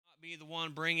Be the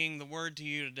one bringing the word to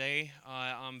you today.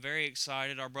 I'm very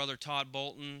excited. Our brother Todd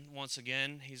Bolton, once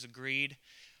again, he's agreed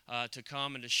to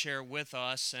come and to share with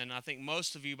us. And I think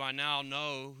most of you by now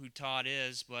know who Todd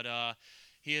is, but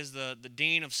he is the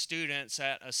dean of students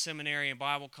at a seminary and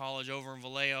Bible college over in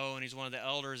Vallejo, and he's one of the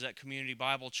elders at Community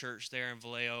Bible Church there in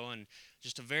Vallejo. And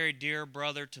just a very dear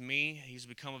brother to me. He's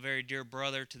become a very dear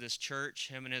brother to this church.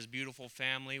 Him and his beautiful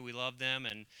family, we love them,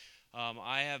 and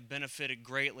I have benefited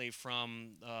greatly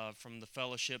from the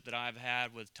fellowship that I've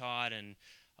had with Todd and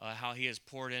how he has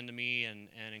poured into me and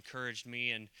encouraged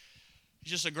me. And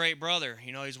he's just a great brother.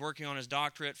 You know, he's working on his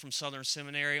doctorate from Southern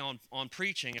Seminary on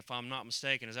preaching, if I'm not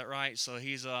mistaken. Is that right? So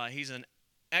he's an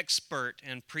expert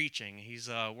in preaching. He's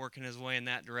working his way in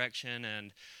that direction,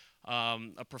 and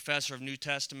a professor of New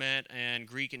Testament and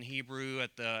Greek and Hebrew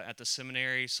at the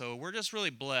seminary. So we're just really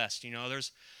blessed. You know,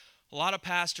 there's a lot of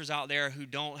pastors out there who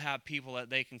don't have people that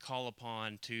they can call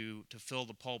upon to fill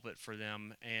the pulpit for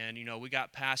them. And, you know, we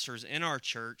got pastors in our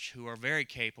church who are very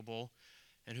capable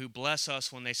and who bless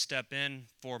us when they step in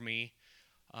for me.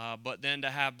 But then to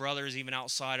have brothers even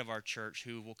outside of our church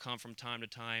who will come from time to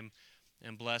time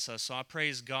and bless us. So I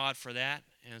praise God for that.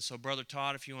 And so, Brother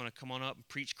Todd, if you want to come on up and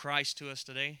preach Christ to us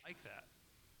today. Like that.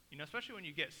 You know, especially when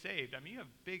you get saved, I mean, you have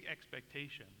big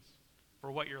expectations for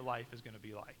what your life is going to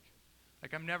be like.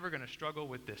 Like, I'm never going to struggle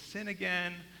with this sin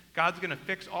again. God's going to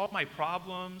fix all my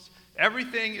problems.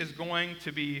 Everything is going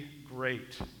to be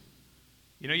great.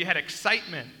 You know, you had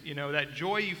excitement, you know, that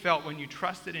joy you felt when you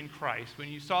trusted in Christ, when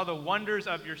you saw the wonders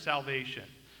of your salvation,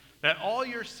 that all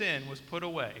your sin was put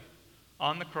away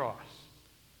on the cross.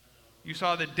 You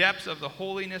saw the depths of the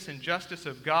holiness and justice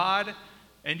of God,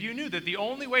 and you knew that the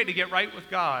only way to get right with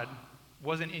God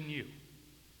wasn't in you.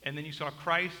 And then you saw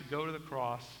Christ go to the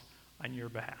cross on your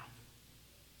behalf.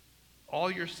 All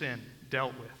your sin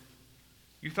dealt with.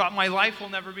 You thought, my life will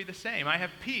never be the same. I have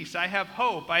peace, I have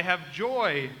hope, I have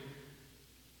joy.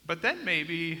 But then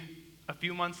maybe a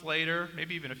few months later,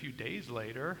 maybe even a few days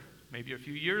later, maybe a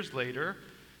few years later,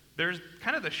 there's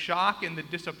kind of the shock and the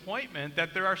disappointment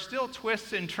that there are still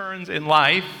twists and turns in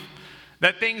life,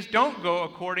 that things don't go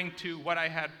according to what I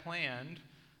had planned,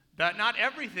 that not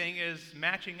everything is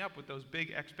matching up with those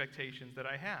big expectations that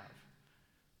I have.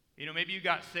 You know, maybe you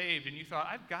got saved and you thought,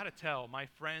 I've got to tell my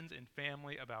friends and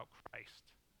family about Christ.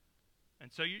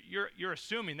 And so you're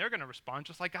assuming they're going to respond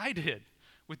just like I did,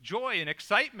 with joy and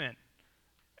excitement.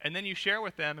 And then you share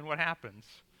with them, and what happens?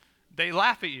 They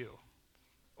laugh at you,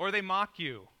 or they mock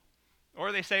you,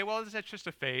 or they say, well, that's just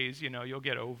a phase, you know, you'll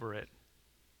get over it.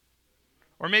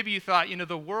 Or maybe you thought, you know,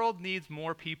 the world needs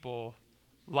more people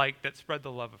like that spread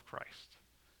the love of Christ,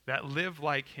 that live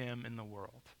like him in the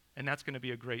world. And that's going to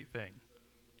be a great thing.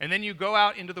 And then you go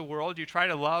out into the world, you try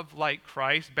to love like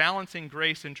Christ, balancing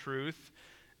grace and truth,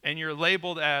 and you're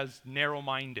labeled as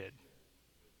narrow-minded.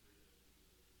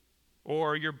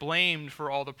 Or you're blamed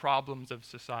for all the problems of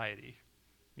society.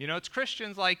 You know, it's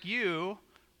Christians like you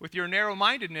with your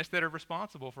narrow-mindedness that are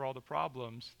responsible for all the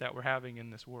problems that we're having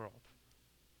in this world.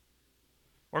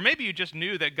 Or maybe you just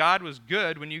knew that God was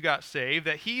good when you got saved,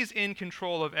 that he's in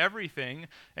control of everything,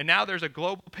 and now there's a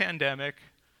global pandemic,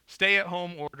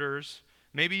 stay-at-home orders.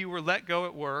 Maybe you were let go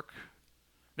at work.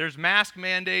 There's mask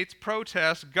mandates,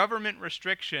 protests, government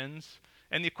restrictions.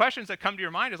 And the questions that come to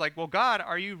your mind is like, well, God,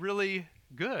 are you really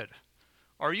good?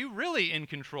 Are you really in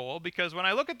control? Because when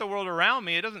I look at the world around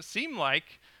me, it doesn't seem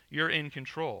like you're in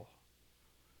control.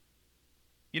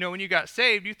 You know, when you got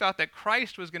saved, you thought that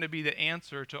Christ was going to be the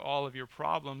answer to all of your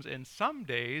problems. And some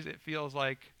days it feels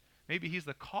like maybe he's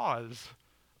the cause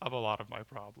of a lot of my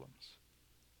problems.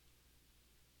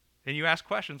 And you ask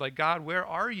questions like, God, where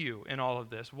are you in all of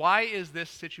this? Why is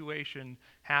this situation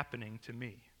happening to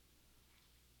me?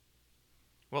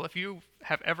 Well, if you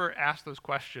have ever asked those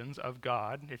questions of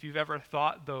God, if you've ever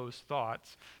thought those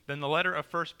thoughts, then the letter of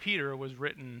 1 Peter was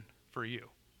written for you.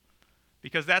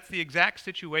 Because that's the exact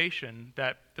situation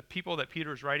that the people that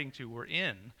Peter is writing to were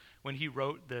in when he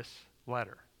wrote this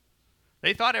letter.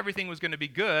 They thought everything was going to be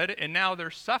good, and now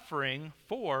they're suffering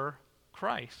for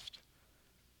Christ.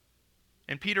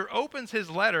 And Peter opens his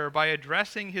letter by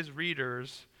addressing his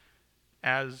readers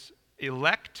as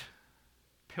elect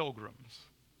pilgrims.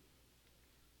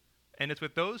 And it's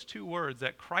with those two words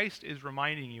that Christ is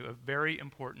reminding you of very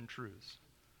important truths.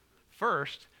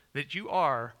 First, that you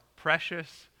are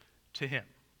precious to him.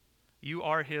 You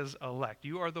are his elect.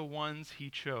 You are the ones he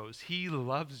chose. He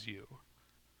loves you.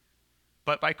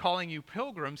 But by calling you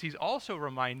pilgrims, he's also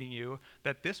reminding you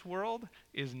that this world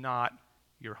is not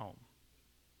your home.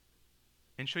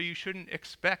 And so you shouldn't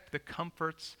expect the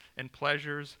comforts and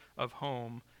pleasures of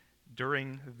home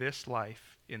during this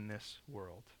life in this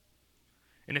world.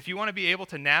 And if you want to be able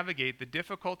to navigate the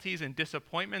difficulties and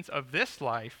disappointments of this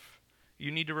life,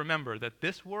 you need to remember that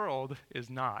this world is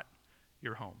not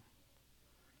your home.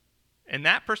 And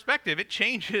that perspective, it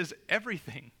changes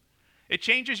everything. It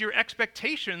changes your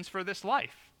expectations for this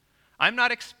life. I'm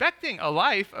not expecting a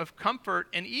life of comfort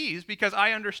and ease because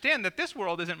I understand that this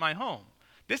world isn't my home.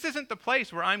 This isn't the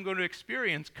place where I'm going to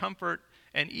experience comfort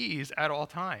and ease at all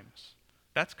times.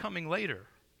 That's coming later.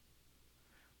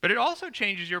 But it also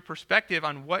changes your perspective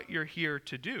on what you're here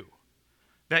to do.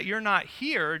 That you're not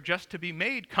here just to be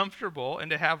made comfortable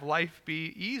and to have life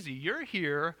be easy. You're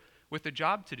here with a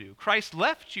job to do. Christ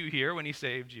left you here when he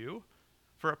saved you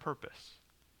for a purpose.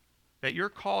 That you're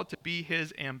called to be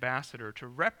his ambassador, to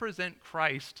represent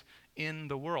Christ in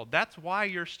the world. That's why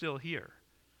you're still here.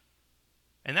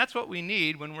 And that's what we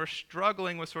need when we're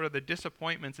struggling with sort of the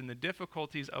disappointments and the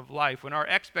difficulties of life. When our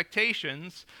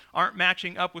expectations aren't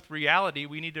matching up with reality,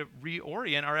 we need to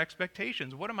reorient our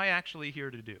expectations. What am I actually here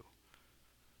to do?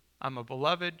 I'm a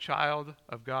beloved child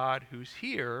of God who's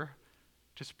here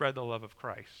to spread the love of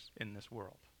Christ in this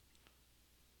world.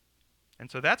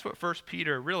 And so that's what 1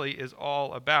 Peter really is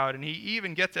all about. And he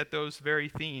even gets at those very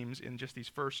themes in just these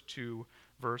first two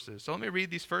verses. So let me read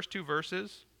these first two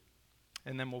verses,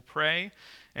 and then we'll pray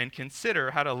and consider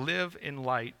how to live in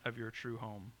light of your true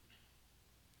home.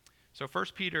 So 1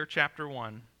 Peter chapter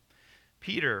 1.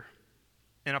 Peter,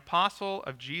 an apostle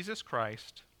of Jesus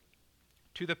Christ,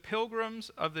 to the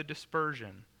pilgrims of the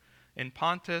dispersion in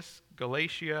Pontus,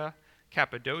 Galatia,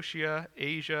 Cappadocia,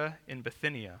 Asia, and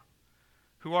Bithynia,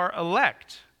 who are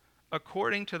elect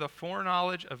according to the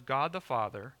foreknowledge of God the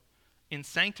Father, in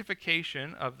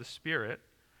sanctification of the Spirit,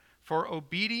 for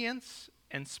obedience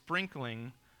and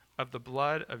sprinkling of the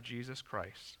blood of Jesus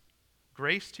Christ.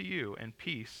 Grace to you and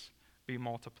peace be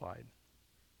multiplied.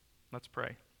 Let's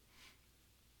pray.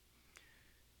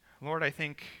 Lord, I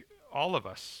think all of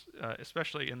us,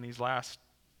 especially in these last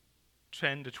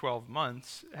 10 to 12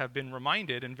 months, have been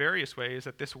reminded in various ways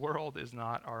that this world is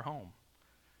not our home.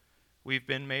 We've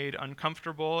been made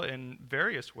uncomfortable in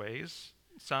various ways.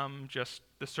 Some just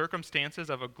the circumstances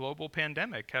of a global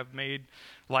pandemic have made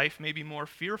life maybe more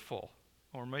fearful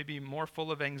or maybe more full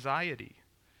of anxiety.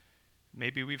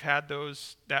 Maybe we've had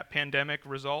that pandemic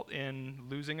result in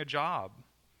losing a job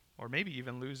or maybe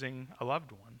even losing a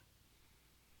loved one.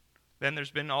 Then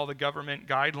there's been all the government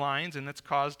guidelines, and that's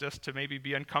caused us to maybe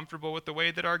be uncomfortable with the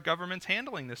way that our government's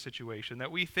handling this situation,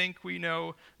 that we think we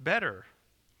know better.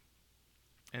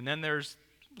 And then there's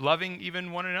loving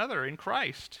even one another in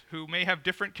Christ, who may have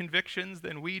different convictions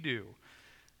than we do.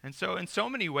 And so in so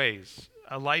many ways,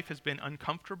 life has been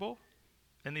uncomfortable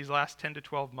in these last 10 to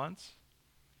 12 months.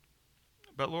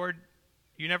 But Lord,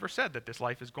 you never said that this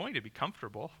life is going to be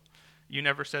comfortable. You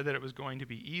never said that it was going to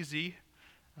be easy.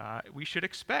 We should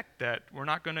expect that we're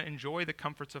not going to enjoy the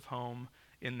comforts of home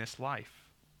in this life.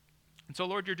 And so,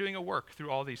 Lord, you're doing a work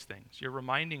through all these things. You're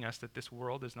reminding us that this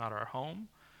world is not our home.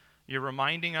 You're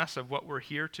reminding us of what we're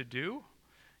here to do.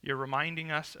 You're reminding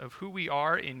us of who we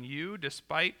are in you,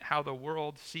 despite how the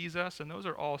world sees us. And those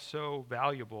are all so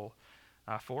valuable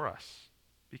for us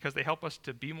because they help us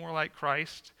to be more like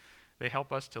Christ. They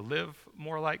help us to live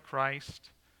more like Christ.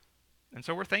 And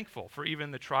so we're thankful for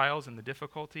even the trials and the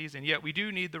difficulties, and yet we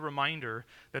do need the reminder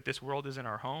that this world isn't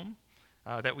our home,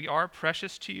 that we are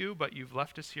precious to you, but you've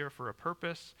left us here for a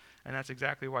purpose, and that's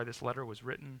exactly why this letter was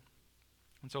written.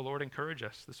 And so, Lord, encourage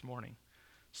us this morning.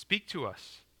 Speak to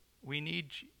us. We need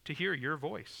to hear your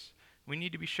voice. We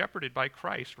need to be shepherded by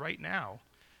Christ right now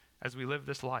as we live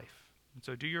this life. And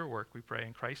so do your work, we pray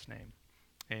in Christ's name.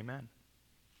 Amen.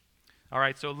 All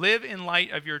right, so live in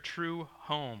light of your true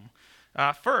home.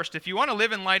 First, if you want to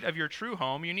live in light of your true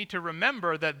home, you need to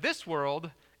remember that this world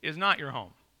is not your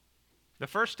home. The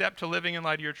first step to living in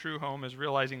light of your true home is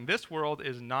realizing this world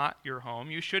is not your home.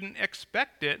 You shouldn't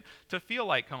expect it to feel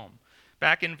like home.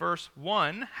 Back in verse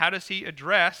 1, how does he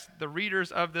address the readers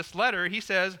of this letter? He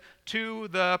says, to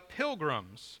the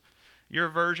pilgrims. Your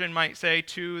version might say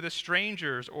to the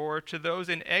strangers or to those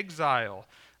in exile,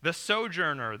 the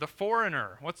sojourner, the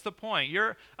foreigner. What's the point?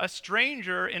 You're a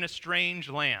stranger in a strange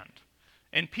land.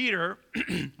 And Peter,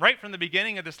 right from the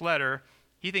beginning of this letter,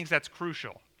 he thinks that's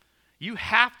crucial. You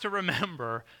have to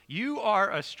remember, you are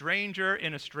a stranger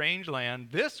in a strange land.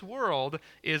 This world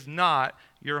is not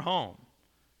your home.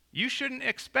 You shouldn't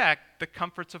expect the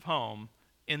comforts of home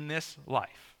in this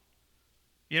life.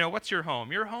 You know, what's your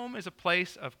home? Your home is a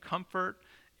place of comfort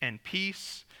and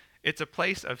peace. It's a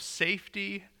place of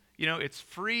safety. You know, it's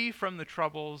free from the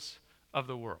troubles of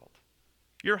the world.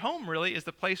 Your home really is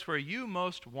the place where you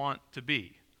most want to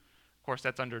be. Of course,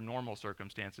 that's under normal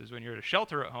circumstances. When you're at a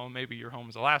shelter at home, maybe your home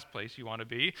is the last place you want to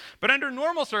be. But under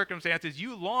normal circumstances,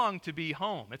 you long to be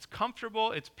home. It's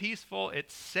comfortable, it's peaceful,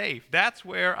 it's safe. That's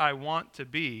where I want to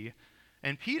be.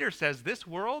 And Peter says this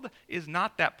world is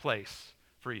not that place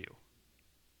for you.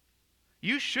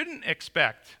 You shouldn't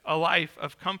expect a life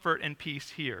of comfort and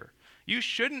peace here. You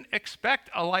shouldn't expect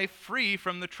a life free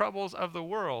from the troubles of the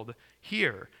world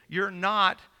here. You're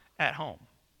not at home.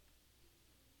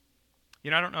 You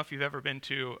know, I don't know if you've ever been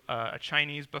to a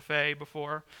Chinese buffet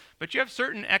before, but you have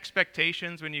certain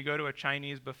expectations when you go to a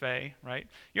Chinese buffet, right?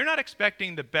 You're not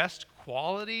expecting the best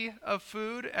quality of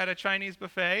food at a Chinese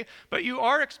buffet, but you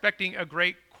are expecting a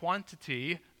great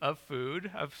quantity of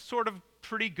food, of sort of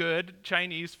pretty good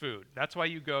Chinese food. That's why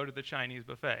you go to the Chinese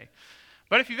buffet.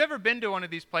 But if you've ever been to one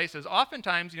of these places,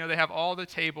 oftentimes, they have all the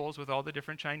tables with all the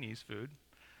different Chinese food.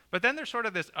 But then there's sort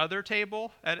of this other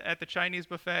table at the Chinese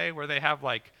buffet where they have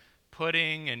like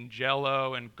pudding and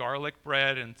jello and garlic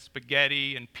bread and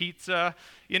spaghetti and pizza.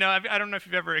 I don't know if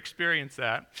you've ever experienced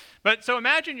that. But so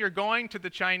imagine you're going to the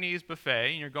Chinese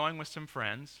buffet and you're going with some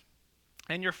friends,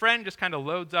 and your friend just kind of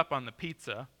loads up on the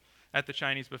pizza at the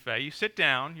Chinese buffet. You sit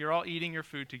down, you're all eating your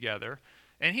food together,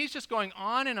 and he's just going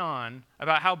on and on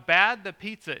about how bad the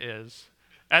pizza is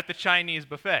at the Chinese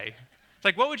buffet. It's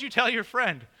like, what would you tell your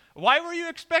friend? Why were you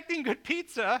expecting good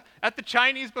pizza at the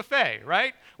Chinese buffet,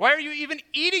 right? Why are you even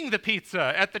eating the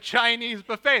pizza at the Chinese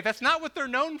buffet? That's not what they're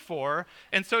known for.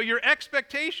 And so your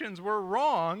expectations were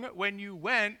wrong when you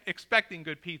went expecting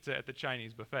good pizza at the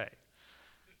Chinese buffet.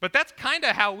 But that's kind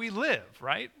of how we live,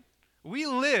 right? We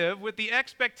live with the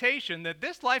expectation that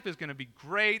this life is going to be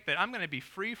great, that I'm going to be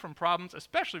free from problems,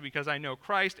 especially because I know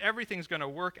Christ. Everything's going to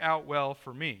work out well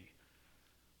for me.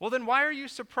 Well, then why are you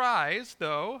surprised,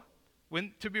 though,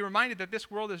 to be reminded that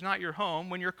this world is not your home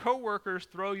when your coworkers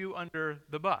throw you under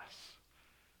the bus?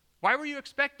 Why were you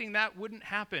expecting that wouldn't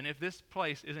happen if this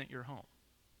place isn't your home?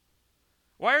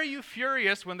 Why are you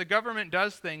furious when the government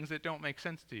does things that don't make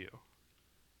sense to you?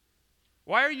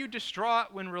 Why are you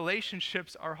distraught when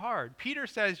relationships are hard? Peter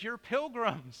says, you're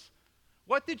pilgrims.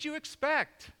 What did you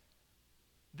expect?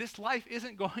 This life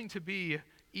isn't going to be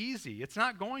easy. It's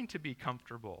not going to be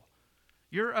comfortable.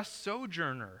 You're a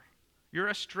sojourner. You're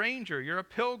a stranger. You're a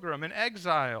pilgrim, an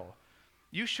exile.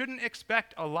 You shouldn't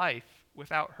expect a life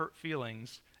without hurt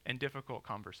feelings and difficult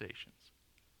conversations.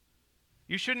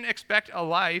 You shouldn't expect a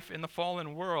life in the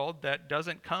fallen world that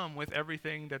doesn't come with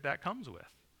everything that comes with.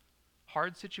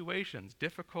 Hard situations,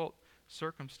 difficult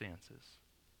circumstances.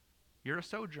 You're a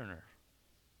sojourner.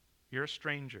 You're a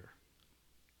stranger.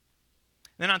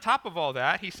 Then on top of all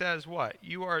that, he says what?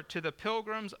 You are to the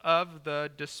pilgrims of the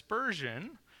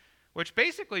dispersion, which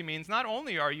basically means not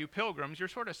only are you pilgrims, you're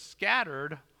sort of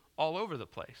scattered all over the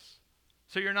place.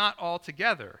 So you're not all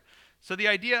together. So the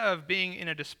idea of being in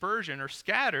a dispersion or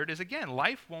scattered is, again,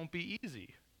 life won't be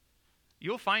easy.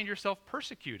 You'll find yourself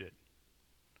persecuted.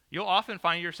 You'll often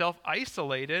find yourself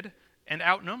isolated and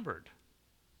outnumbered,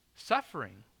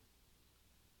 suffering.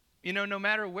 No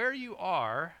matter where you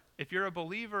are, if you're a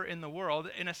believer in the world,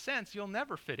 in a sense, you'll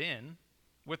never fit in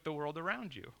with the world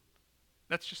around you.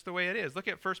 That's just the way it is. Look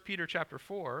at 1 Peter chapter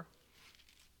 4.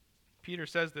 Peter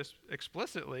says this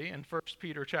explicitly in 1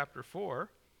 Peter chapter 4.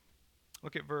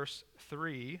 Look at verse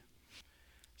 3. It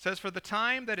says, "For the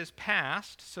time that is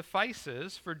past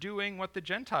suffices for doing what the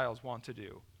Gentiles want to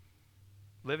do,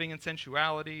 living in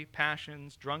sensuality,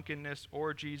 passions, drunkenness,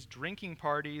 orgies, drinking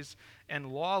parties,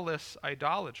 and lawless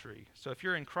idolatry." So if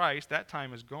you're in Christ, that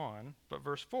time is gone. But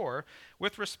verse 4,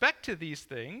 "With respect to these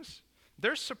things,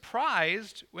 they're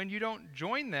surprised when you don't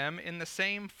join them in the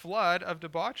same flood of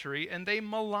debauchery, and they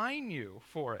malign you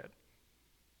for it."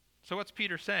 So what's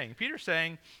Peter saying? Peter's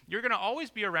saying you're going to always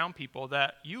be around people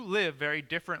that you live very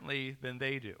differently than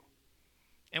they do.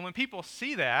 And when people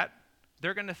see that,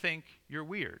 they're going to think you're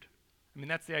weird. I mean,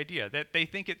 that's the idea, that they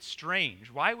think it's strange.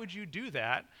 Why would you do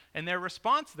that? And their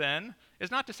response then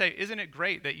is not to say, isn't it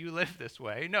great that you live this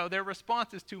way? No, their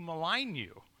response is to malign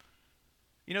you.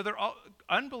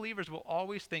 Unbelievers will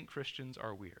always think Christians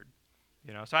are weird.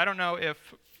 So I don't know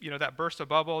if, that bursts a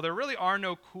bubble. There really are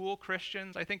no cool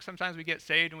Christians. I think sometimes we get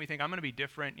saved and we think, I'm going to be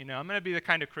different. I'm going to be the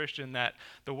kind of Christian that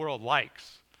the world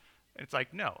likes. And it's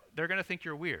like, no, they're going to think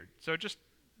you're weird. So just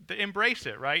embrace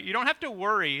it, right? You don't have to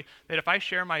worry that if I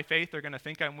share my faith, they're going to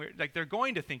think I'm weird. Like, they're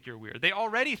going to think you're weird. They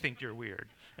already think you're weird.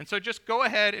 And so just go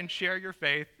ahead and share your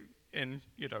faith and,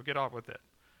 get off with it.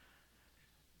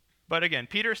 But again,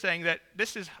 Peter's saying that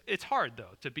it's hard,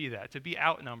 though, to be that, to be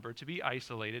outnumbered, to be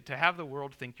isolated, to have the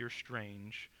world think you're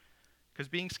strange, because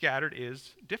being scattered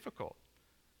is difficult.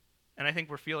 And I think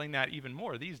we're feeling that even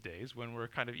more these days when we're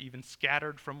kind of even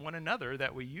scattered from one another,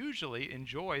 that we usually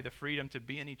enjoy the freedom to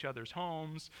be in each other's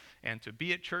homes and to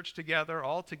be at church together,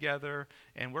 all together.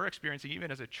 And we're experiencing, even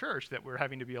as a church, that we're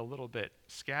having to be a little bit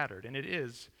scattered. And it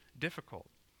is difficult.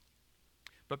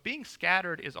 But being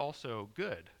scattered is also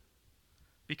good,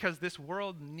 because this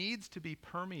world needs to be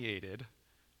permeated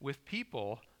with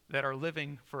people that are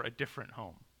living for a different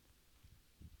home.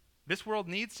 This world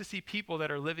needs to see people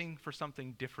that are living for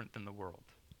something different than the world.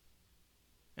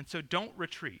 And so don't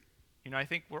retreat. I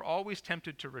think we're always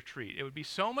tempted to retreat. It would be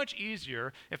so much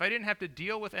easier if I didn't have to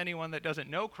deal with anyone that doesn't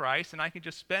know Christ, and I could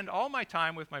just spend all my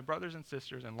time with my brothers and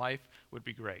sisters, and life would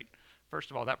be great.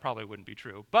 First of all, that probably wouldn't be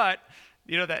true. But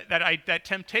that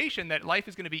temptation that life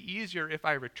is going to be easier if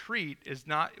I retreat is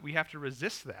not. We have to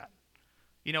resist that.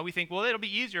 We think, well, it'll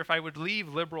be easier if I would leave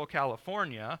liberal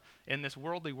California in this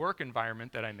worldly work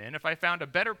environment that I'm in. If I found a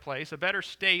better place, a better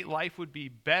state, life would be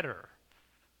better.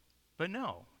 But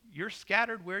no, you're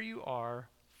scattered where you are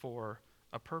for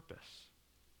a purpose.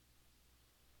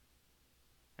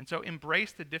 And so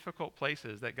embrace the difficult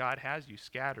places that God has you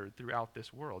scattered throughout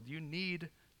this world. You need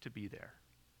to be there.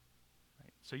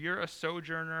 Right? So you're a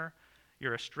sojourner,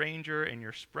 you're a stranger, and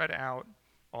you're spread out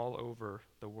all over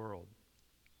the world.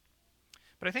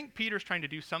 But I think Peter's trying to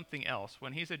do something else.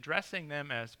 When he's addressing them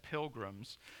as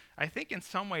pilgrims, I think in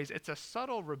some ways it's a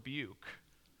subtle rebuke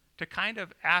to kind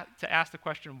of to ask the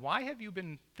question, why have you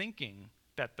been thinking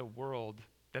that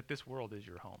this world is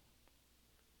your home?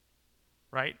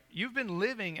 Right? You've been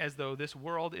living as though this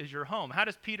world is your home. How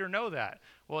does Peter know that?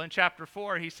 Well, in chapter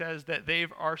 4, he says that they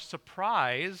are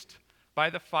surprised by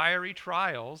the fiery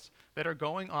trials that are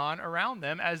going on around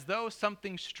them, as though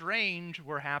something strange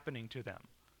were happening to them.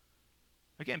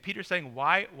 Again, Peter's saying,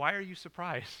 why are you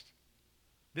surprised?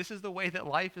 This is the way that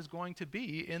life is going to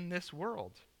be in this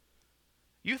world.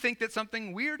 You think that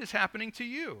something weird is happening to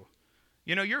you.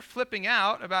 You're flipping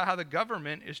out about how the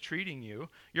government is treating you.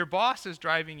 Your boss is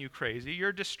driving you crazy.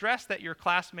 You're distressed that your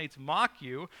classmates mock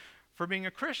you for being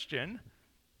a Christian.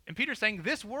 And Peter's saying,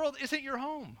 this world isn't your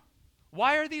home.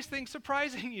 Why are these things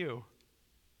surprising you?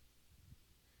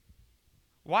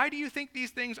 Why do you think these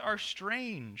things are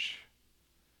strange?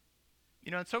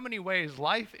 In so many ways,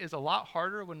 life is a lot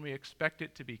harder when we expect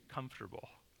it to be comfortable.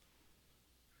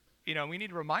 We need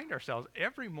to remind ourselves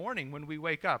every morning when we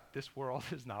wake up, this world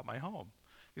is not my home.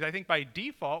 Because I think by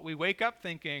default, we wake up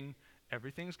thinking,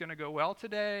 everything's going to go well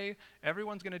today,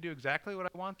 everyone's going to do exactly what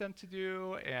I want them to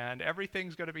do, and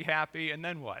everything's going to be happy, and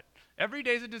then what? Every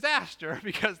day's a disaster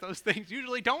because those things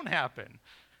usually don't happen.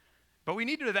 But we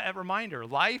need to that reminder.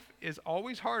 Life is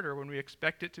always harder when we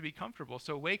expect it to be comfortable.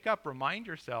 So wake up, remind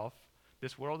yourself,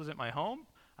 this world isn't my home.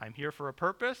 I'm here for a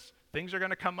purpose. Things are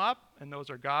going to come up, and those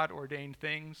are God-ordained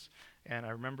things. And I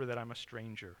remember that I'm a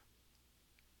stranger.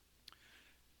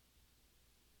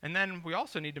 And then we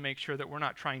also need to make sure that we're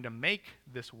not trying to make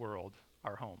this world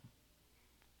our home.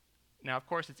 Now, of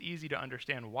course, it's easy to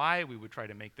understand why we would try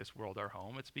to make this world our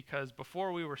home. It's because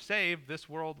before we were saved, this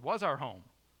world was our home,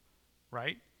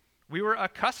 right? We were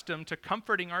accustomed to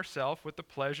comforting ourselves with the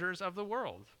pleasures of the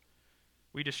world.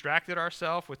 We distracted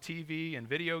ourselves with TV and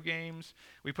video games.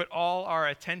 We put all our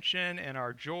attention and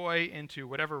our joy into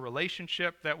whatever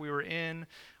relationship that we were in.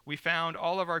 We found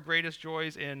all of our greatest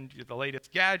joys in the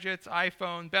latest gadgets,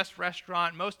 iPhone, best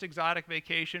restaurant, most exotic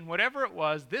vacation, whatever it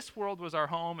was. This world was our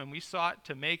home, and we sought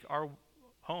to make our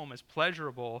home as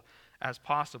pleasurable as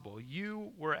possible.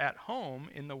 You were at home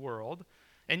in the world,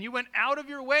 and you went out of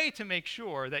your way to make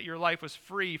sure that your life was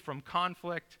free from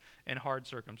conflict and hard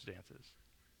circumstances.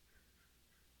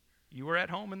 You were at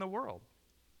home in the world,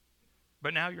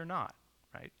 but now you're not,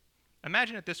 right?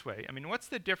 Imagine it this way. What's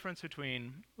the difference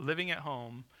between living at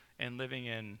home and living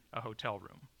in a hotel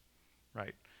room,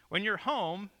 right? When you're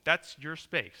home, that's your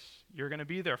space. You're going to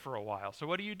be there for a while. So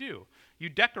what do? You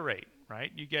decorate,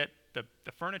 right? You get the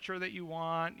furniture that you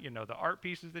want, the art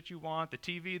pieces that you want, the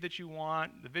TV that you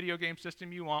want, the video game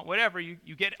system you want, whatever. You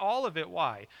get all of it.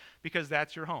 Why? Because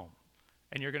that's your home,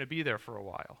 and you're going to be there for a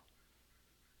while.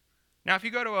 Now, if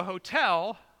you go to a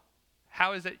hotel,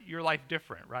 how is it your life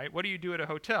different, right? What do you do at a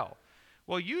hotel?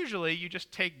 Well, usually you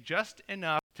just take just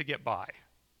enough to get by,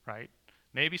 right?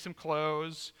 Maybe some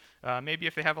clothes. Maybe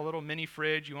if they have a little mini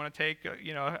fridge, you want to take,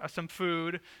 some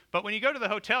food. But when you go to the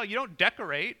hotel, you don't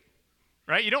decorate,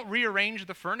 right? You don't rearrange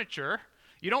the furniture.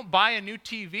 You don't buy a new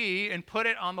TV and put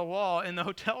it on the wall in the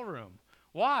hotel room.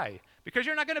 Why? Because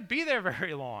you're not going to be there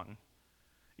very long.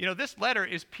 This letter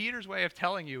is Peter's way of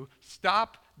telling you,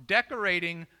 stop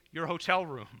decorating your hotel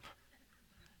room.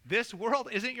 This world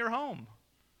isn't your home.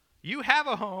 You have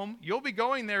a home. You'll be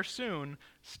going there soon.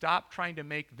 Stop trying to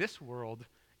make this world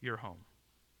your home.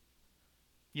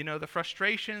 You know, the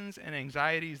frustrations and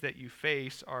anxieties that you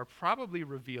face are probably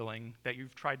revealing that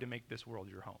you've tried to make this world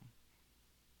your home.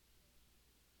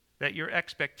 That your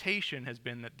expectation has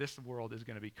been that this world is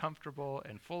going to be comfortable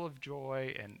and full of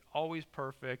joy and always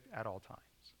perfect at all times.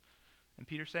 And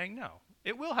Peter's saying, no,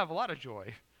 it will have a lot of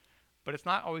joy, but it's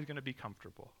not always going to be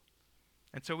comfortable.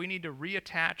 And so we need to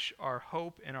reattach our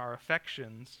hope and our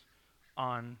affections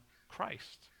on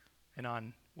Christ and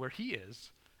on where he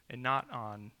is and not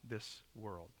on this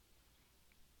world.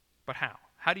 But how?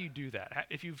 How do you do that?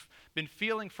 If you've been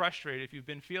feeling frustrated, if you've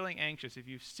been feeling anxious, if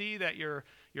you see that your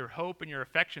hope and your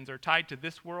affections are tied to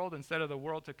this world instead of the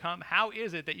world to come, how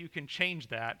is it that you can change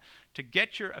that to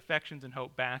get your affections and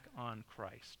hope back on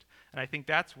Christ? And I think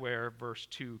that's where verse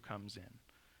 2 comes in.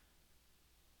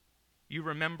 You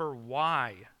remember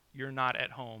why you're not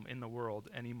at home in the world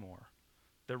anymore.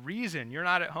 The reason you're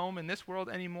not at home in this world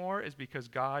anymore is because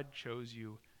God chose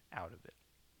you out of it.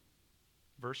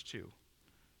 Verse 2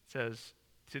 says,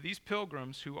 to these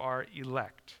pilgrims who are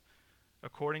elect,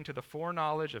 according to the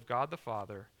foreknowledge of God the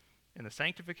Father, and the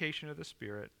sanctification of the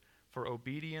Spirit, for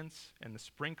obedience and the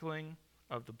sprinkling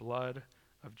of the blood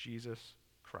of Jesus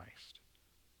Christ.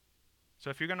 So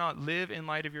if you're going to live in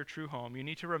light of your true home, you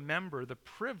need to remember the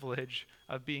privilege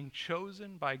of being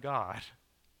chosen by God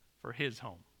for his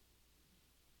home.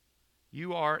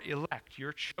 You are elect.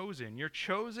 You're chosen. You're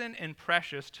chosen and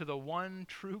precious to the one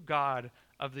true God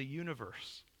of the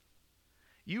universe.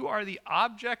 You are the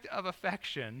object of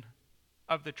affection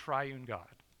of the triune God.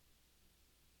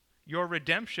 Your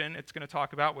redemption, it's going to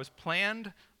talk about, was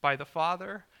planned by the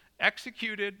Father,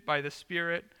 executed by the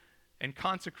Spirit, and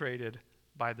consecrated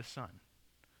by the Son.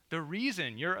 The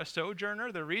reason you're a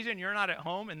sojourner, the reason you're not at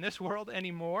home in this world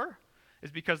anymore, is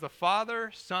because the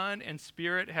Father, Son, and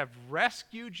Spirit have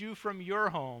rescued you from your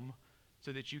home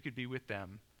so that you could be with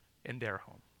them in their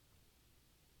home.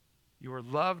 You are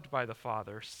loved by the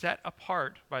Father, set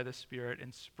apart by the Spirit,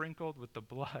 and sprinkled with the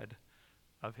blood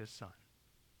of his Son.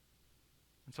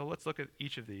 And so let's look at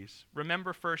each of these.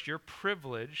 Remember first your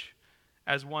privilege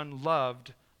as one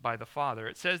loved by the Father.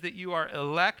 It says that you are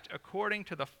elect according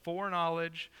to the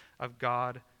foreknowledge of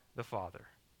God the Father.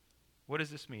 What does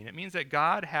this mean? It means that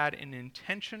God had an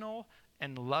intentional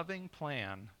and loving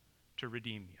plan to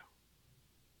redeem you.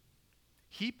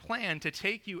 He planned to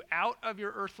take you out of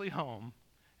your earthly home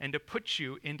and to put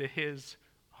you into his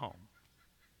home.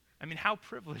 I mean, how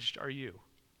privileged are you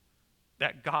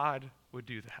that God would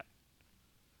do that?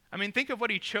 I mean, think of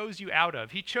what he chose you out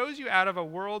of. He chose you out of a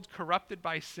world corrupted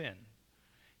by sin.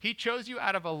 He chose you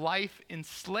out of a life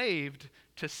enslaved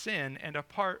to sin and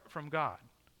apart from God.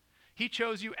 He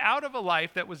chose you out of a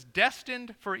life that was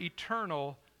destined for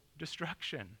eternal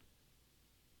destruction.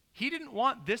 He didn't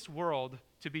want this world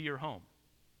to be your home.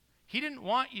 He didn't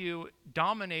want you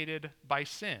dominated by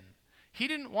sin. He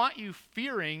didn't want you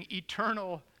fearing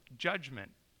eternal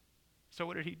judgment. So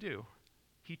what did he do?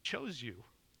 He chose you.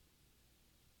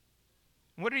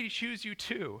 What did he choose you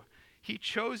to? He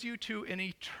chose you to an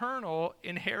eternal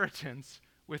inheritance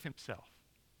with himself.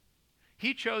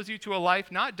 He chose you to a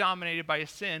life not dominated by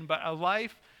sin, but a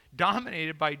life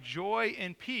dominated by joy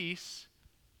and peace,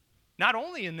 not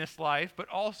only in this life, but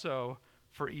also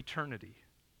for eternity.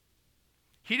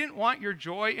 He didn't want your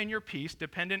joy and your peace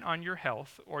dependent on your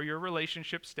health or your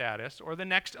relationship status or the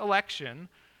next election,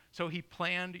 so he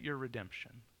planned your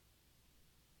redemption.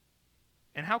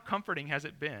 And how comforting has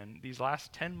it been these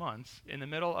last 10 months in the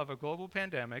middle of a global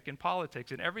pandemic and politics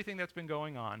and everything that's been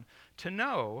going on to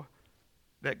know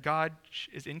that God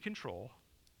is in control,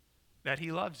 that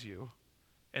he loves you,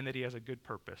 and that he has a good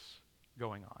purpose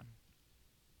going on.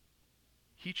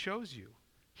 He chose you.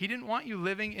 He didn't want you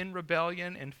living in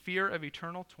rebellion and fear of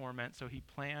eternal torment, so he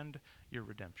planned your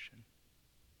redemption.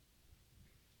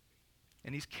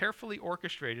 And he's carefully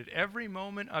orchestrated every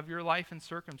moment of your life and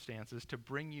circumstances to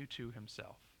bring you to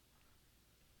himself.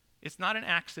 It's not an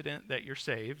accident that you're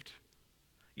saved.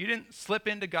 You didn't slip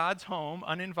into God's home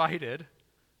uninvited.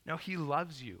 No, he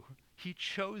loves you. He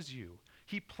chose you.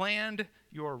 He planned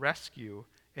your rescue,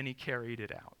 and he carried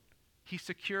it out. He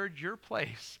secured your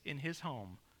place in his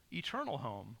home, eternal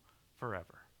home,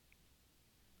 forever.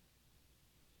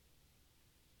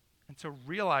 And so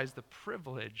realize the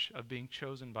privilege of being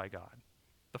chosen by God,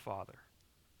 the Father.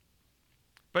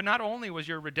 But not only was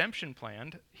your redemption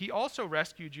planned, he also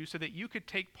rescued you so that you could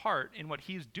take part in what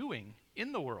he's doing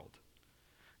in the world.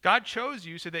 God chose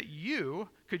you so that you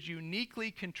could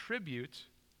uniquely contribute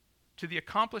to the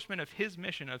accomplishment of his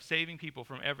mission of saving people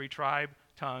from every tribe,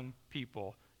 tongue,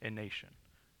 people, and nation.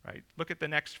 Right? Look at the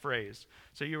next phrase.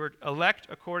 So you were elect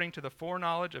according to the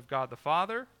foreknowledge of God the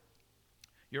Father.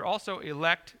 You're also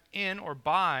elect in or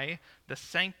by the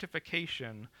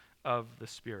sanctification of the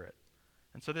Spirit.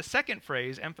 And so the second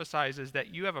phrase emphasizes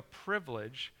that you have a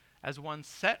privilege as one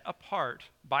set apart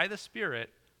by the Spirit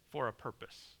for a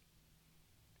purpose.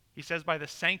 He says by the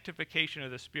sanctification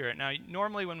of the Spirit. Now,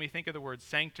 normally when we think of the word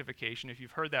sanctification, if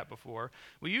you've heard that before,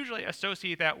 we usually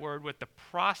associate that word with the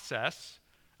process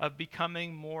of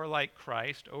becoming more like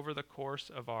Christ over the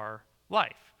course of our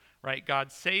life, right?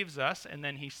 God saves us, and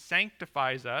then he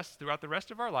sanctifies us throughout the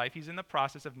rest of our life. He's in the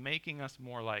process of making us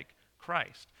more like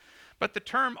Christ. But the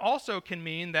term also can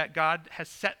mean that God has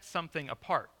set something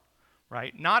apart,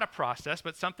 right? Not a process,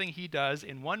 but something he does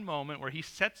in one moment where he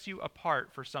sets you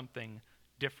apart for something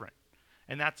different.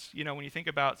 And that's, when you think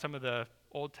about some of the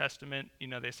Old Testament,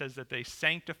 they says that they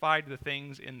sanctified the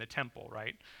things in the temple,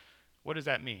 right? What does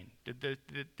that mean? Did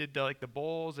the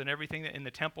bowls and everything in the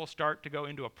temple start to go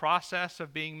into a process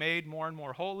of being made more and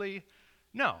more holy?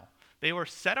 No. They were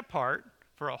set apart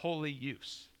for a holy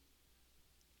use.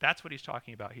 That's what he's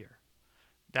talking about here.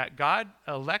 That God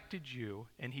elected you,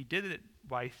 and he did it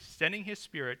by sending his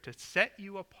Spirit to set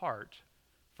you apart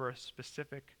for a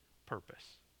specific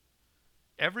purpose.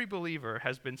 Every believer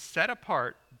has been set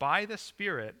apart by the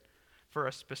Spirit for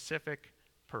a specific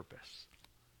purpose.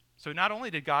 So not only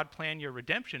did God plan your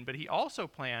redemption, but he also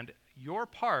planned your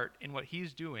part in what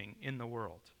he's doing in the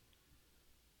world.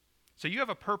 So you have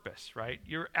a purpose, right?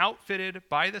 You're outfitted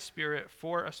by the Spirit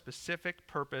for a specific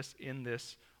purpose in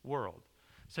this world.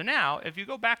 So now, if you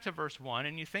go back to verse 1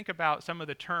 and you think about some of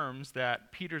the terms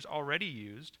that Peter's already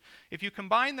used, if you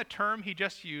combine the term he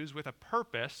just used with a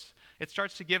purpose, it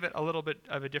starts to give it a little bit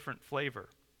of a different flavor.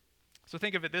 So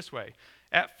think of it this way.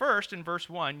 At first, in verse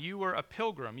 1, you were a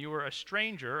pilgrim. You were a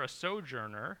stranger, a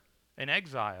sojourner, an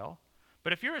exile.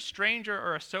 But if you're a stranger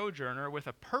or a sojourner with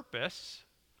a purpose,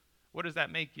 what does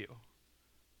that make you?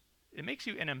 It makes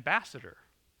you an ambassador,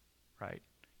 right?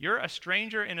 You're a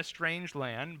stranger in a strange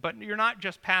land, but you're not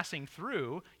just passing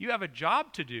through. You have a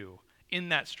job to do in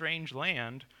that strange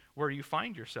land where you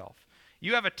find yourself.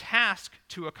 You have a task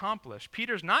to accomplish.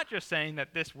 Peter's not just saying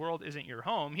that this world isn't your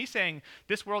home. He's saying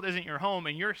this world isn't your home,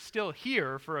 and you're still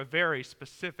here for a very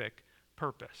specific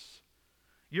purpose.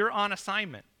 You're on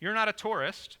assignment. You're not a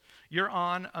tourist. You're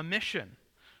on a mission.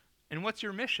 And what's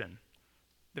your mission?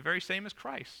 The very same as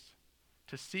Christ: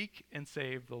 to seek and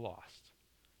save the lost.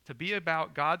 To be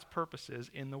about God's purposes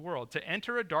in the world, to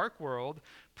enter a dark world,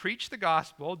 preach the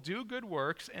gospel, do good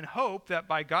works, and hope that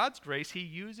by God's grace he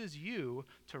uses you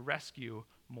to rescue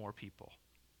more people.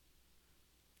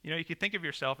 You could think of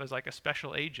yourself as like a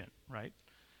special agent, right?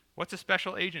 What's a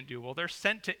special agent do? Well, they're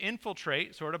sent to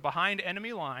infiltrate sort of behind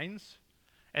enemy lines,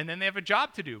 and then they have a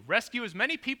job to do: rescue as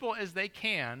many people as they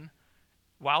can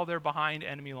while they're behind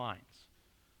enemy lines.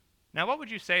 Now, what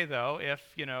would you say, though, if,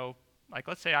 like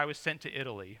let's say I was sent to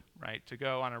Italy, right, to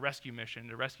go on a rescue mission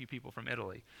to rescue people from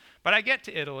Italy. But I get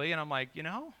to Italy and I'm like,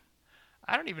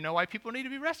 I don't even know why people need to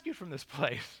be rescued from this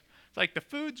place. It's like the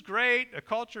food's great, the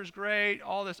culture's great,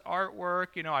 all this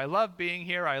artwork, I love being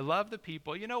here, I love the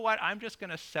people. You know what? I'm just going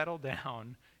to settle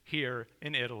down here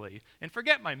in Italy and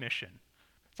forget my mission.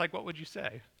 It's like, what would you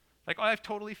say? Like, oh, I've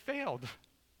totally failed,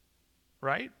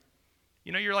 right?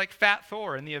 You're like Fat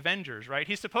Thor in the Avengers, right?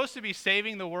 He's supposed to be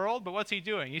saving the world, but what's he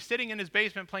doing? He's sitting in his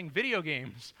basement playing video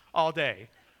games all day,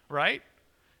 right?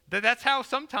 That's how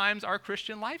sometimes our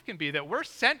Christian life can be, that we're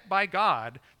sent by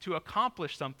God to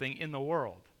accomplish something in the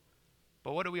world.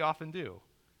 But what do we often do?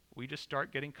 We just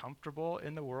start getting comfortable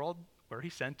in the world where he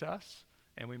sent us,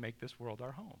 and we make this world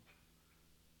our home.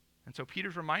 And so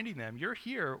Peter's reminding them, you're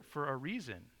here for a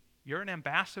reason. You're an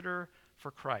ambassador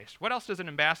for Christ. What else does an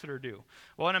ambassador do?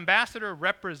 Well, an ambassador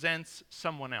represents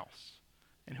someone else.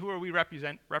 And who are we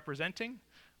representing?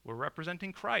 We're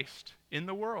representing Christ in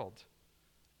the world.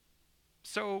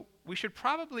 So we should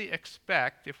probably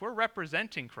expect, if we're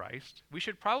representing Christ, we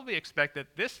should probably expect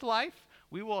that this life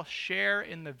we will share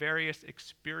in the various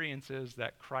experiences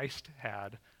that Christ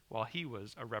had while he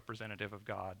was a representative of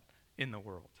God in the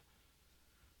world.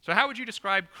 So how would you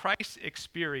describe Christ's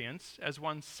experience as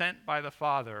one sent by the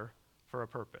Father for a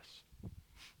purpose?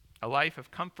 A life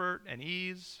of comfort and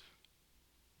ease?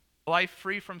 A life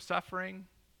free from suffering?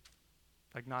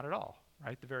 Like, not at all,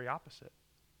 right? The very opposite.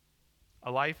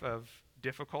 A life of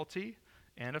difficulty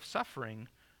and of suffering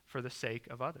for the sake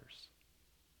of others.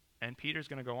 And Peter's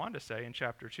going to go on to say in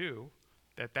chapter 2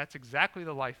 that that's exactly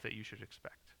the life that you should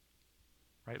expect.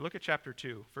 Right? Look at chapter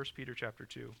 2, 1 Peter chapter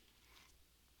 2.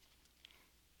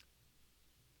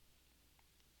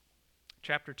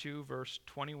 Chapter 2, verse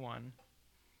 21.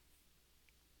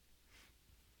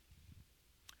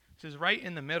 This is right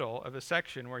in the middle of a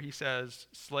section where he says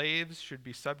slaves should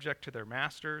be subject to their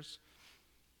masters.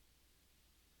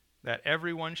 that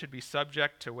everyone should be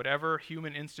subject to whatever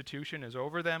human institution is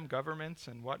over them, governments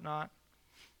and whatnot.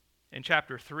 In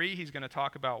chapter 3, he's going to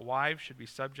talk about wives should be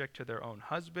subject to their own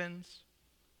husbands.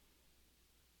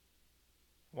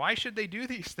 Why should they do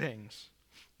these things?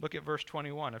 Look at verse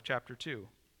 21 of chapter 2.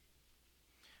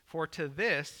 For to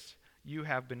this you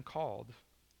have been called.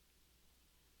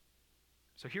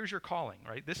 So here's your calling,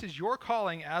 right? This is your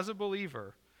calling as a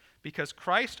believer, because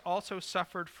Christ also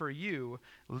suffered for you,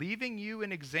 leaving you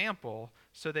an example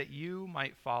so that you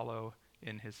might follow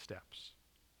in his steps.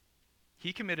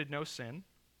 He committed no sin,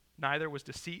 neither was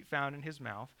deceit found in his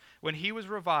mouth. When he was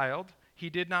reviled, he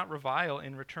did not revile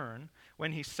in return.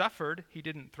 When he suffered, he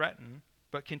didn't threaten,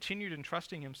 but continued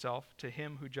entrusting himself to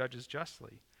him who judges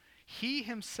justly. He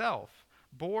himself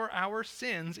bore our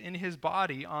sins in his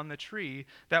body on the tree,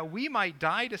 that we might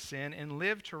die to sin and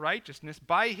live to righteousness.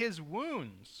 By his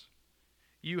wounds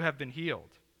you have been healed.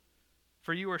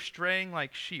 For you are straying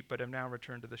like sheep, but have now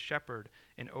returned to the shepherd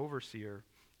and overseer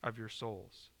of your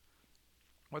souls.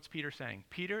 What's Peter saying?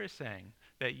 Peter is saying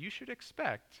that you should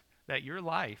expect that your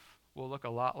life will look a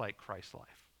lot like Christ's life.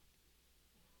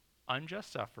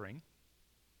 Unjust suffering,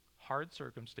 hard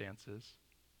circumstances.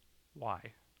 Why?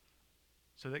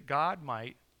 So that God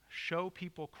might show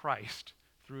people Christ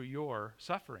through your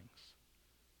sufferings.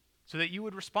 So that you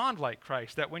would respond like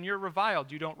Christ, that when you're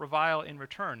reviled, you don't revile in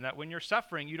return, that when you're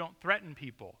suffering, you don't threaten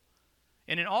people.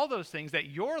 And in all those things, that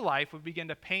your life would begin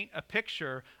to paint a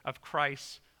picture of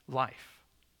Christ's life.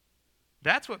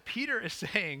 That's what Peter is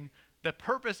saying the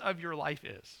purpose of your life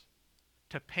is,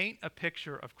 to paint a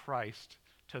picture of Christ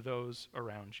to those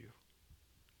around you.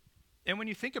 And when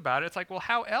you think about it, it's like, well,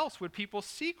 how else would people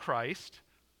see Christ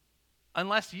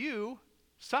unless you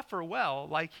suffer well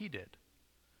like he did?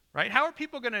 Right? How are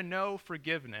people going to know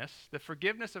forgiveness, the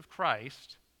forgiveness of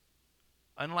Christ,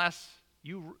 unless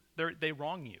they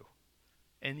wrong you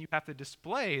and you have to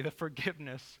display the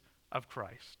forgiveness of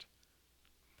Christ?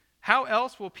 How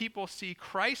else will people see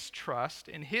Christ's trust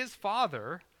in his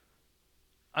Father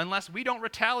unless we don't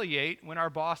retaliate when our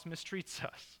boss mistreats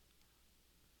us?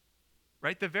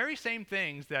 Right? The very same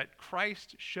things that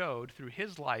Christ showed through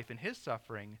his life and his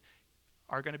suffering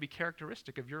are going to be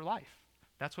characteristic of your life.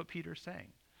 That's what Peter's saying.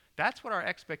 That's what our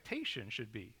expectation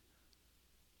should be.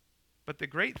 But the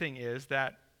great thing is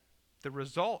that the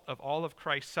result of all of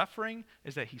Christ's suffering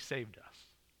is that he saved us.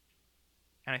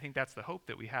 And I think that's the hope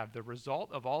that we have. The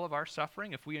result of all of our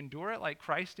suffering, if we endure it like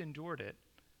Christ endured it,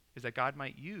 is that God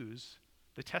might use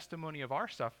the testimony of our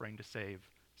suffering to save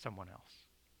someone else.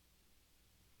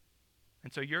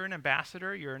 And so you're an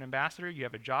ambassador, you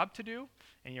have a job to do,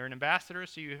 and you're an ambassador,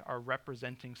 so you are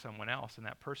representing someone else, and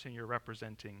that person you're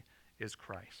representing is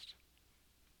Christ.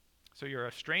 So you're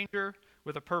a stranger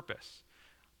with a purpose.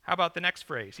 How about the next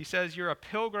phrase? He says you're a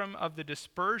pilgrim of the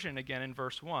dispersion again in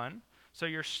verse 1. So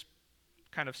you're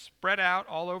kind of spread out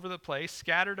all over the place,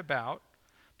 scattered about.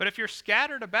 But if you're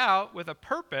scattered about with a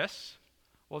purpose,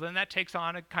 well, then that takes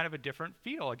on a kind of a different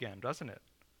feel again, doesn't it?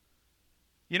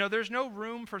 You know, there's no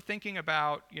room for thinking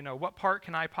about, what part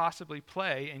can I possibly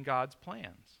play in God's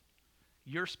plans?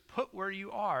 You're put where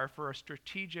you are for a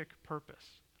strategic purpose.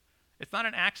 It's not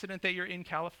an accident that you're in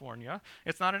California.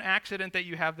 It's not an accident that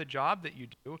you have the job that you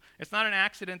do. It's not an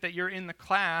accident that you're in the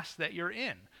class that you're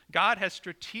in. God has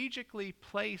strategically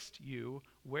placed you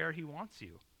where he wants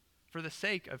you for the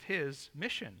sake of his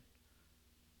mission.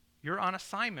 You're on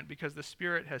assignment because the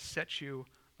Spirit has set you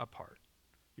apart.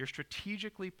 You're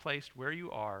strategically placed where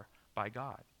you are by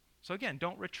God. So again,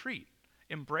 don't retreat.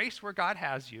 Embrace where God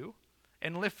has you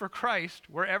and live for Christ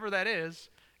wherever that is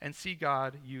and see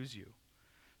God use you.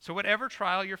 So whatever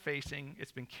trial you're facing,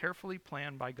 it's been carefully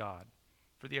planned by God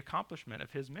for the accomplishment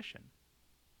of his mission.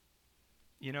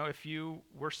 If you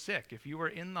were sick, if you were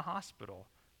in the hospital,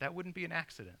 that wouldn't be an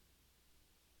accident.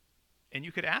 And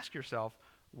you could ask yourself,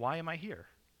 why am I here?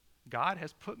 God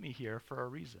has put me here for a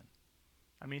reason.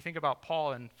 I mean, think about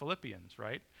Paul in Philippians,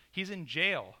 right? He's in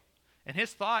jail. And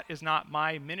his thought is not,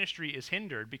 my ministry is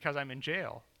hindered because I'm in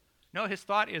jail. No, his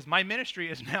thought is, my ministry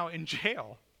is now in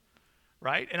jail,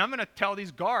 right? And I'm going to tell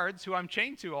these guards who I'm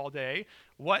chained to all day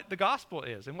what the gospel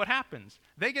is. And what happens?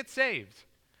 They get saved.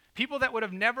 People that would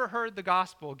have never heard the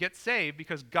gospel get saved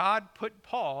because God put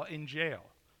Paul in jail.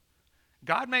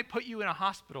 God might put you in a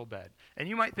hospital bed, and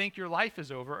you might think your life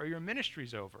is over or your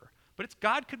ministry's over. But it's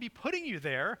God could be putting you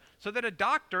there so that a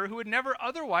doctor who would never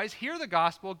otherwise hear the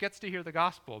gospel gets to hear the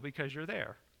gospel because you're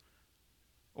there.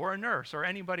 Or a nurse or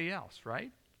anybody else,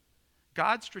 right?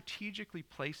 God strategically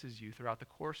places you throughout the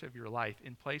course of your life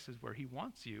in places where he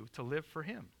wants you to live for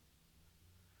him.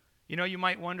 You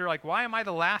might wonder, why am I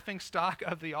the laughing stock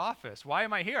of the office? Why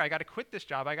am I here? I got to quit this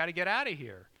job. I got to get out of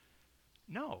here.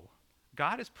 No.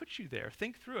 God has put you there.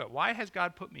 Think through it. Why has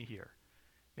God put me here?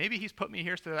 Maybe he's put me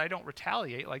here so that I don't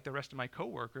retaliate like the rest of my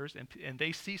coworkers and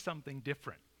they see something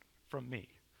different from me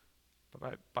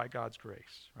by God's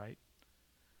grace, right?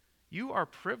 You are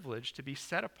privileged to be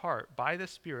set apart by the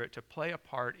Spirit to play a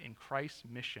part in Christ's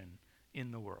mission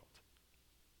in the world.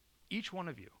 Each one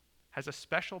of you has a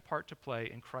special part to play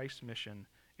in Christ's mission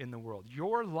in the world.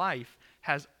 Your life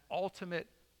has ultimate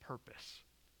purpose,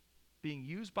 being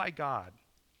used by God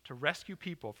to rescue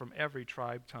people from every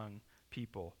tribe, tongue,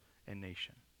 people, and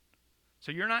nation.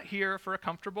 So you're not here for a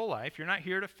comfortable life. You're not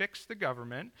here to fix the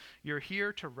government. You're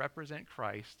here to represent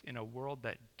Christ in a world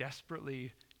that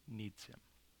desperately needs him.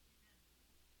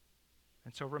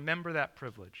 And so remember that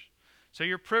privilege. So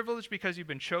you're privileged because you've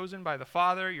been chosen by the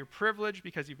Father. You're privileged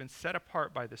because you've been set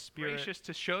apart by the Spirit. Gracious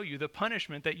to show you the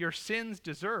punishment that your sins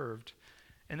deserved.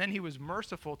 And then he was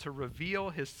merciful to reveal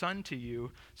his Son to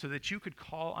you so that you could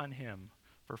call on him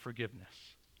for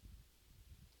forgiveness.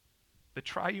 The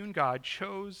triune God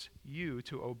chose you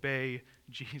to obey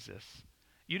Jesus.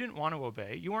 You didn't want to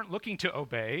obey. You weren't looking to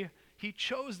obey. He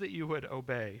chose that you would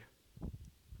obey.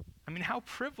 I mean, how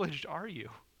privileged are you?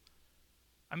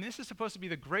 I mean, this is supposed to be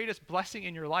the greatest blessing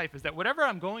in your life, is that whatever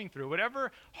I'm going through,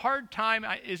 whatever hard time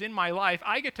is in my life,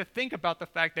 I get to think about the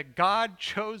fact that God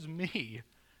chose me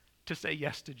to say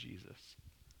yes to Jesus.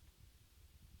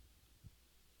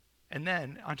 And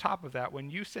then, on top of that, when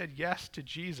you said yes to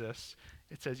Jesus,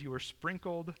 it says you were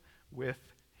sprinkled with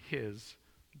his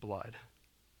blood.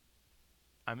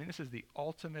 I mean, this is the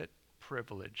ultimate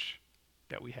privilege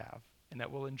that we have and that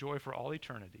we'll enjoy for all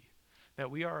eternity, that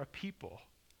we are a people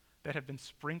that have been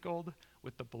sprinkled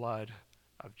with the blood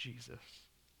of Jesus.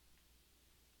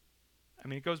 I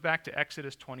mean, it goes back to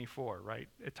Exodus 24, right?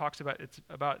 It's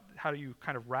about how you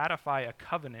kind of ratify a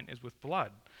covenant is with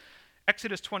blood.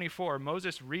 Exodus 24,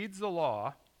 Moses reads the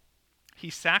law, he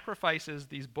sacrifices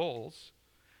these bulls,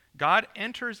 God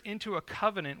enters into a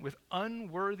covenant with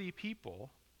unworthy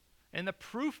people, and the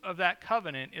proof of that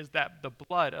covenant is that the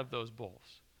blood of those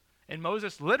bulls. And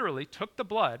Moses literally took the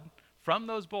blood from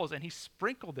those bulls and he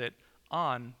sprinkled it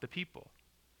on the people.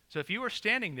 So if you were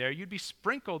standing there, you'd be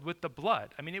sprinkled with the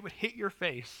blood. I mean, it would hit your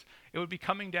face. It would be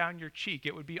coming down your cheek.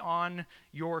 It would be on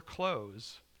your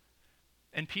clothes.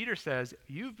 And Peter says,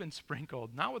 you've been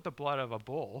sprinkled not with the blood of a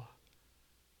bull,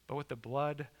 but with the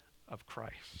blood of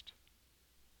Christ.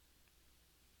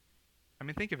 I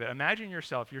mean, think of it. Imagine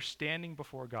yourself, you're standing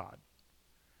before God.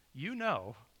 You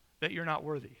know that you're not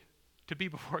worthy to be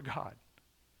before God.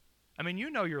 I mean,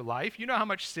 you know your life. You know how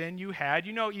much sin you had.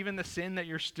 You know even the sin that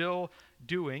you're still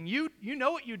doing. You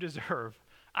know what you deserve.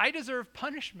 I deserve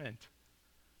punishment.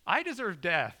 I deserve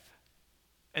death.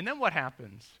 And then what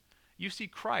happens? You see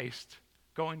Christ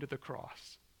going to the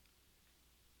cross.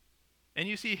 And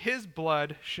you see his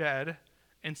blood shed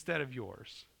instead of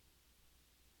yours.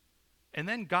 And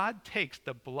then God takes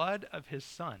the blood of his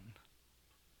Son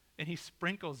and he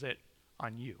sprinkles it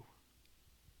on you.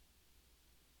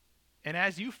 And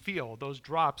as you feel those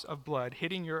drops of blood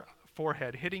hitting your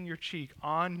forehead, hitting your cheek,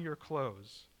 on your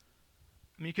clothes,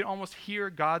 I mean, you can almost hear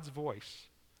God's voice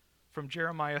from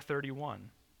Jeremiah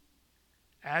 31.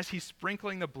 As he's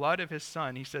sprinkling the blood of his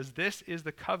Son, he says, "This is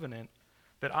the covenant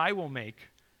that I will make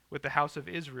with the house of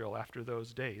Israel after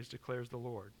those days, declares the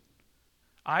Lord.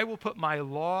 I will put my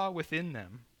law within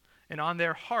them, and on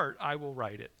their heart I will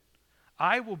write it.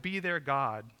 I will be their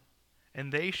God,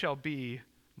 and they shall be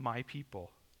my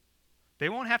people. They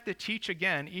won't have to teach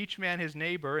again, each man his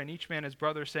neighbor and each man his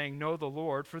brother, saying, 'Know the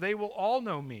Lord,' for they will all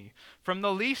know me, from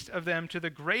the least of them to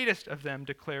the greatest of them,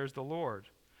 declares the Lord.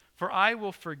 For I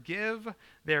will forgive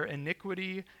their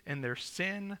iniquity, and their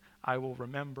sin I will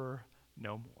remember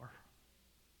no more."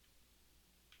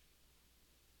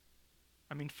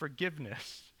 I mean,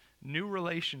 forgiveness, new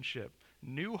relationship,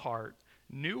 new heart,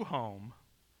 new home.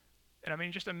 And I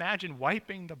mean, just imagine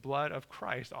wiping the blood of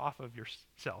Christ off of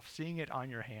yourself, seeing it on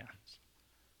your hands,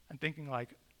 and thinking like,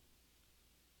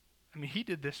 I mean, he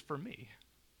did this for me.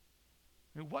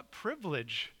 I mean, what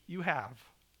privilege you have.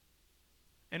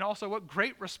 And also what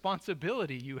great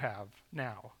responsibility you have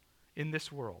now in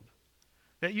this world.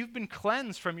 That you've been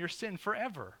cleansed from your sin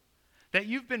forever. That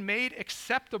you've been made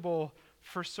acceptable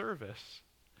for service.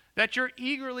 That you're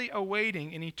eagerly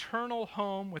awaiting an eternal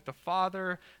home with the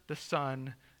Father, the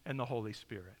Son, and the Holy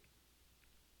Spirit.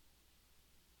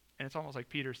 And it's almost like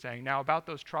Peter saying, now about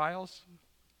those trials,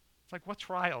 it's like, what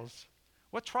trials?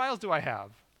 What trials do I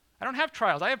have? I don't have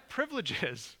trials. I have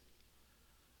privileges.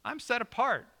 I'm set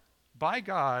apart by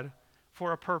God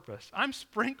for a purpose. I'm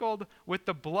sprinkled with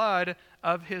the blood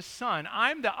of his Son.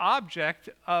 I'm the object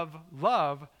of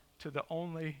love to the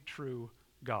only true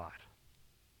God.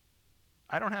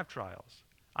 I don't have trials.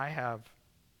 I have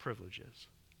privileges.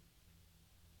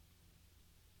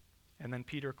 And then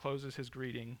Peter closes his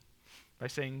greeting by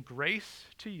saying, grace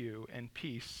to you and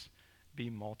peace be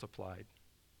multiplied.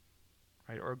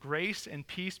 Right? Or grace and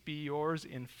peace be yours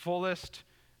in fullest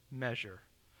measure.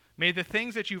 May the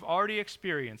things that you've already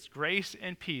experienced, grace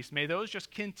and peace, may those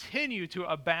just continue to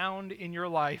abound in your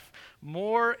life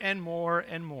more and more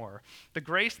and more. The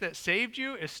grace that saved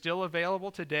you is still available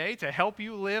today to help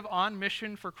you live on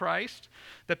mission for Christ.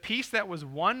 The peace that was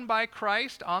won by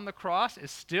Christ on the cross is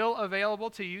still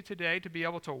available to you today to be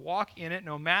able to walk in it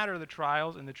no matter the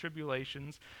trials and the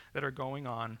tribulations that are going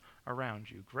on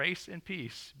around you. Grace and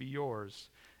peace be yours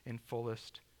in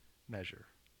fullest measure.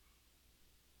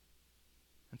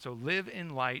 And so live in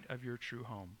light of your true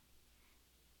home.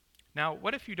 Now,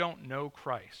 what if you don't know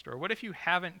Christ? Or what if you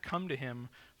haven't come to him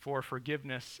for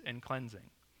forgiveness and cleansing?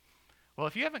 Well,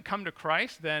 if you haven't come to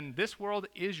Christ, then this world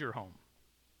is your home.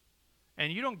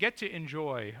 And you don't get to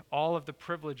enjoy all of the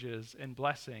privileges and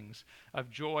blessings of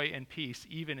joy and peace,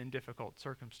 even in difficult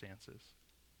circumstances.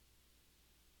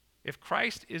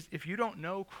 If you don't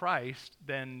know Christ,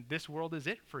 then this world is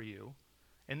it for you.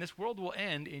 And this world will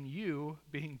end in you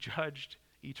being judged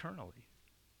eternally.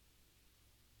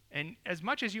 And as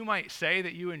much as you might say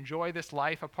that you enjoy this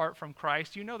life apart from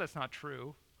Christ, you know that's not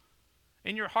true.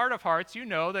 In your heart of hearts, you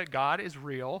know that God is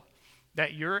real,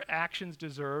 that your actions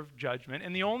deserve judgment,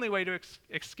 and the only way to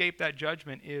escape that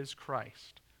judgment is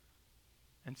Christ.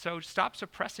 And so stop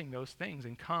suppressing those things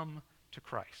and come to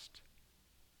Christ.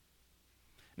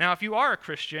 Now, if you are a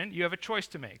Christian, you have a choice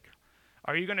to make.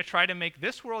 Are you going to try to make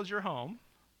this world your home,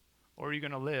 or are you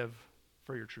going to live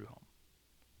for your true home?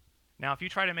 Now, if you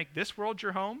try to make this world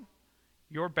your home,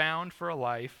 you're bound for a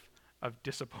life of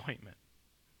disappointment.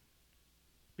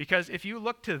 Because if you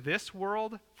look to this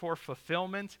world for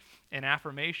fulfillment and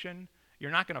affirmation, you're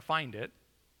not going to find it,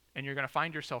 and you're going to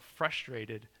find yourself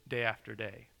frustrated day after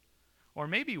day. Or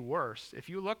maybe worse, if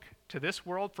you look to this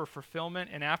world for fulfillment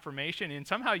and affirmation, and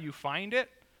somehow you find it,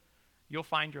 you'll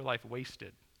find your life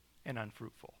wasted and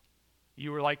unfruitful.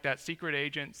 You were like that secret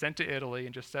agent sent to Italy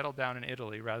and just settled down in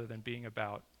Italy rather than being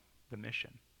about the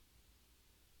mission.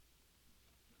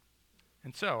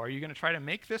 And so, are you going to try to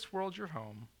make this world your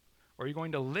home, or are you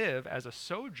going to live as a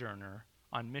sojourner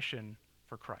on mission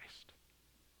for Christ?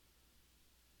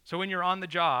 So when you're on the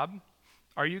job,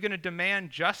 are you going to demand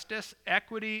justice,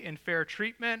 equity, and fair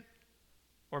treatment,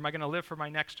 or am I going to live for my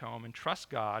next home and trust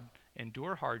God,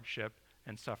 endure hardship,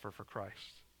 and suffer for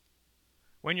Christ?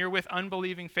 When you're with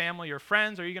unbelieving family or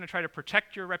friends, are you going to try to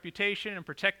protect your reputation and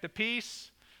protect the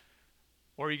peace?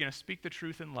 Or are you going to speak the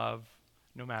truth in love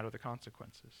no matter the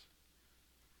consequences?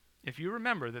 If you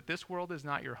remember that this world is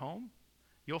not your home,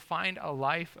 you'll find a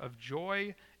life of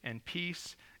joy and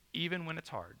peace even when it's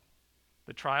hard.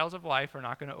 The trials of life are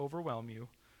not going to overwhelm you.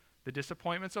 The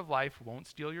disappointments of life won't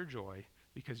steal your joy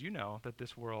because you know that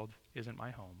this world isn't my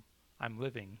home. I'm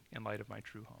living in light of my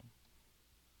true home.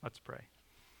 Let's pray.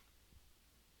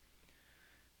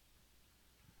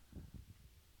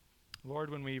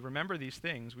 Lord, when we remember these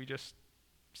things, we just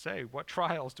say, what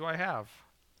trials do I have?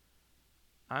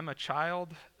 I'm a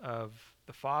child of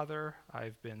the Father.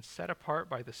 I've been set apart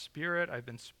by the Spirit. I've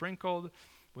been sprinkled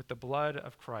with the blood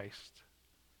of Christ.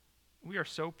 We are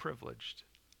so privileged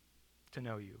to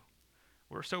know you.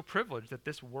 We're so privileged that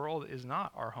this world is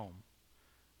not our home.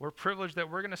 We're privileged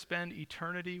that we're going to spend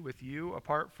eternity with you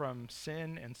apart from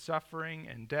sin and suffering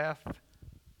and death.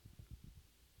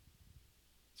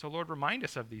 So, Lord, remind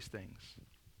us of these things.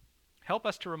 Help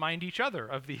us to remind each other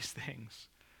of these things.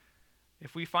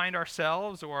 If we find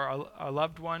ourselves or a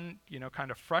loved one,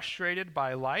 kind of frustrated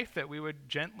by life, that we would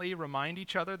gently remind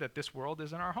each other that this world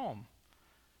isn't our home.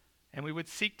 And we would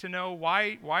seek to know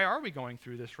why are we going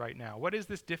through this right now? What is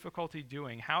this difficulty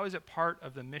doing? How is it part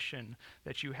of the mission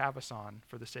that you have us on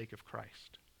for the sake of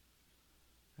Christ?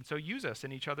 And so use us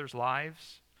in each other's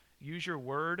lives. Use your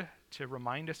word to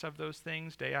remind us of those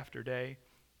things day after day.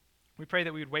 We pray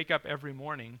that we would wake up every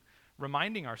morning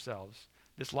reminding ourselves,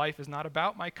 this life is not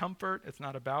about my comfort, it's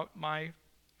not about my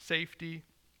safety,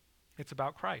 it's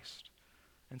about Christ.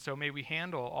 And so may we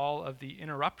handle all of the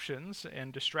interruptions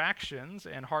and distractions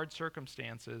and hard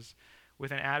circumstances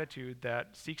with an attitude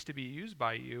that seeks to be used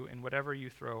by you in whatever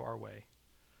you throw our way.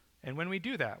 And when we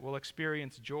do that, we'll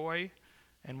experience joy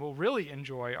and we'll really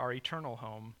enjoy our eternal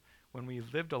home when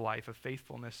we've lived a life of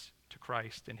faithfulness to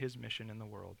Christ and his mission in the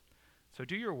world. So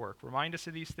do your work. Remind us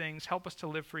of these things. Help us to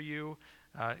live for you.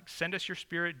 Send us your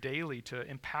Spirit daily to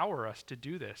empower us to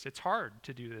do this. It's hard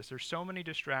to do this. There's so many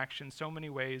distractions, so many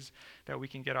ways that we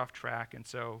can get off track. And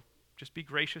so just be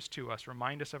gracious to us.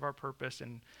 Remind us of our purpose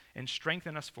and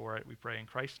strengthen us for it, we pray in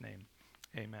Christ's name.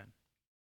 Amen.